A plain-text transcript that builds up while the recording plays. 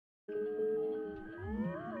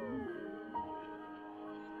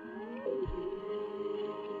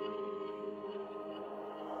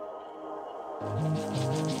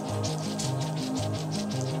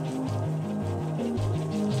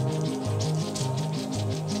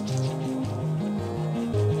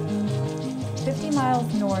"50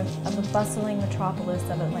 miles north of the bustling metropolis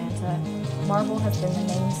of Atlanta, marble has been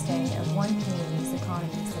the mainstay of one community's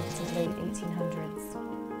economy since the late 1800s.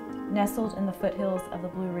 Nestled in the foothills of the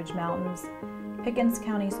Blue Ridge Mountains, Pickens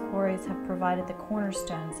County's quarries have provided the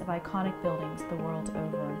cornerstones of iconic buildings the world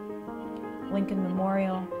over. Lincoln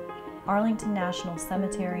Memorial, Arlington National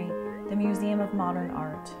Cemetery, the Museum of Modern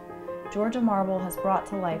Art. Georgia marble has brought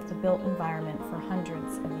to life the built environment for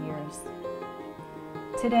hundreds of years.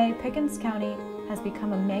 Today, Pickens County has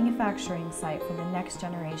become a manufacturing site for the next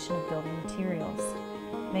generation of building materials.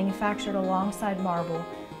 Manufactured alongside marble,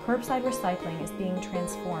 curbside recycling is being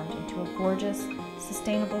transformed into a gorgeous,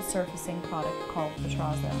 sustainable surfacing product called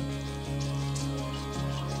Vetrazzo.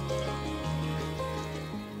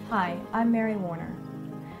 Hi, I'm Mary Warner.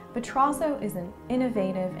 Vetrazzo is an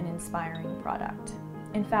innovative and inspiring product.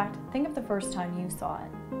 In fact, think of the first time you saw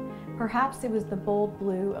it. Perhaps it was the bold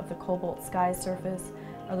blue of the cobalt sky surface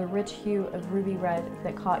or the rich hue of ruby red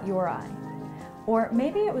that caught your eye. Or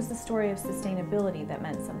maybe it was the story of sustainability that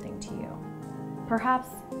meant something to you. Perhaps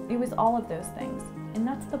it was all of those things, and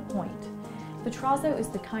that's the point. Vetrazzo is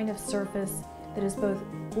the kind of surface that is both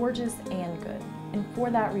gorgeous and good, and for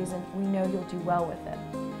that reason, we know you'll do well with it.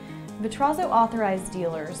 Vetrazzo authorized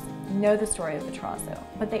dealers know the story of Vetrazzo,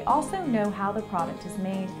 but they also know how the product is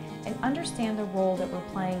made and understand the role that we're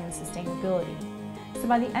playing in sustainability. So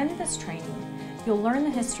by the end of this training, you'll learn the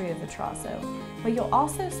history of Vetrazzo, but you'll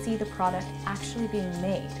also see the product actually being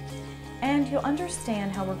made. And you'll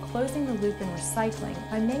understand how we're closing the loop in recycling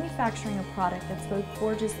by manufacturing a product that's both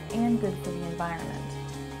gorgeous and good for the environment.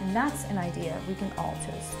 And that's an idea we can all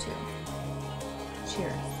toast to.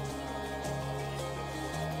 Cheers.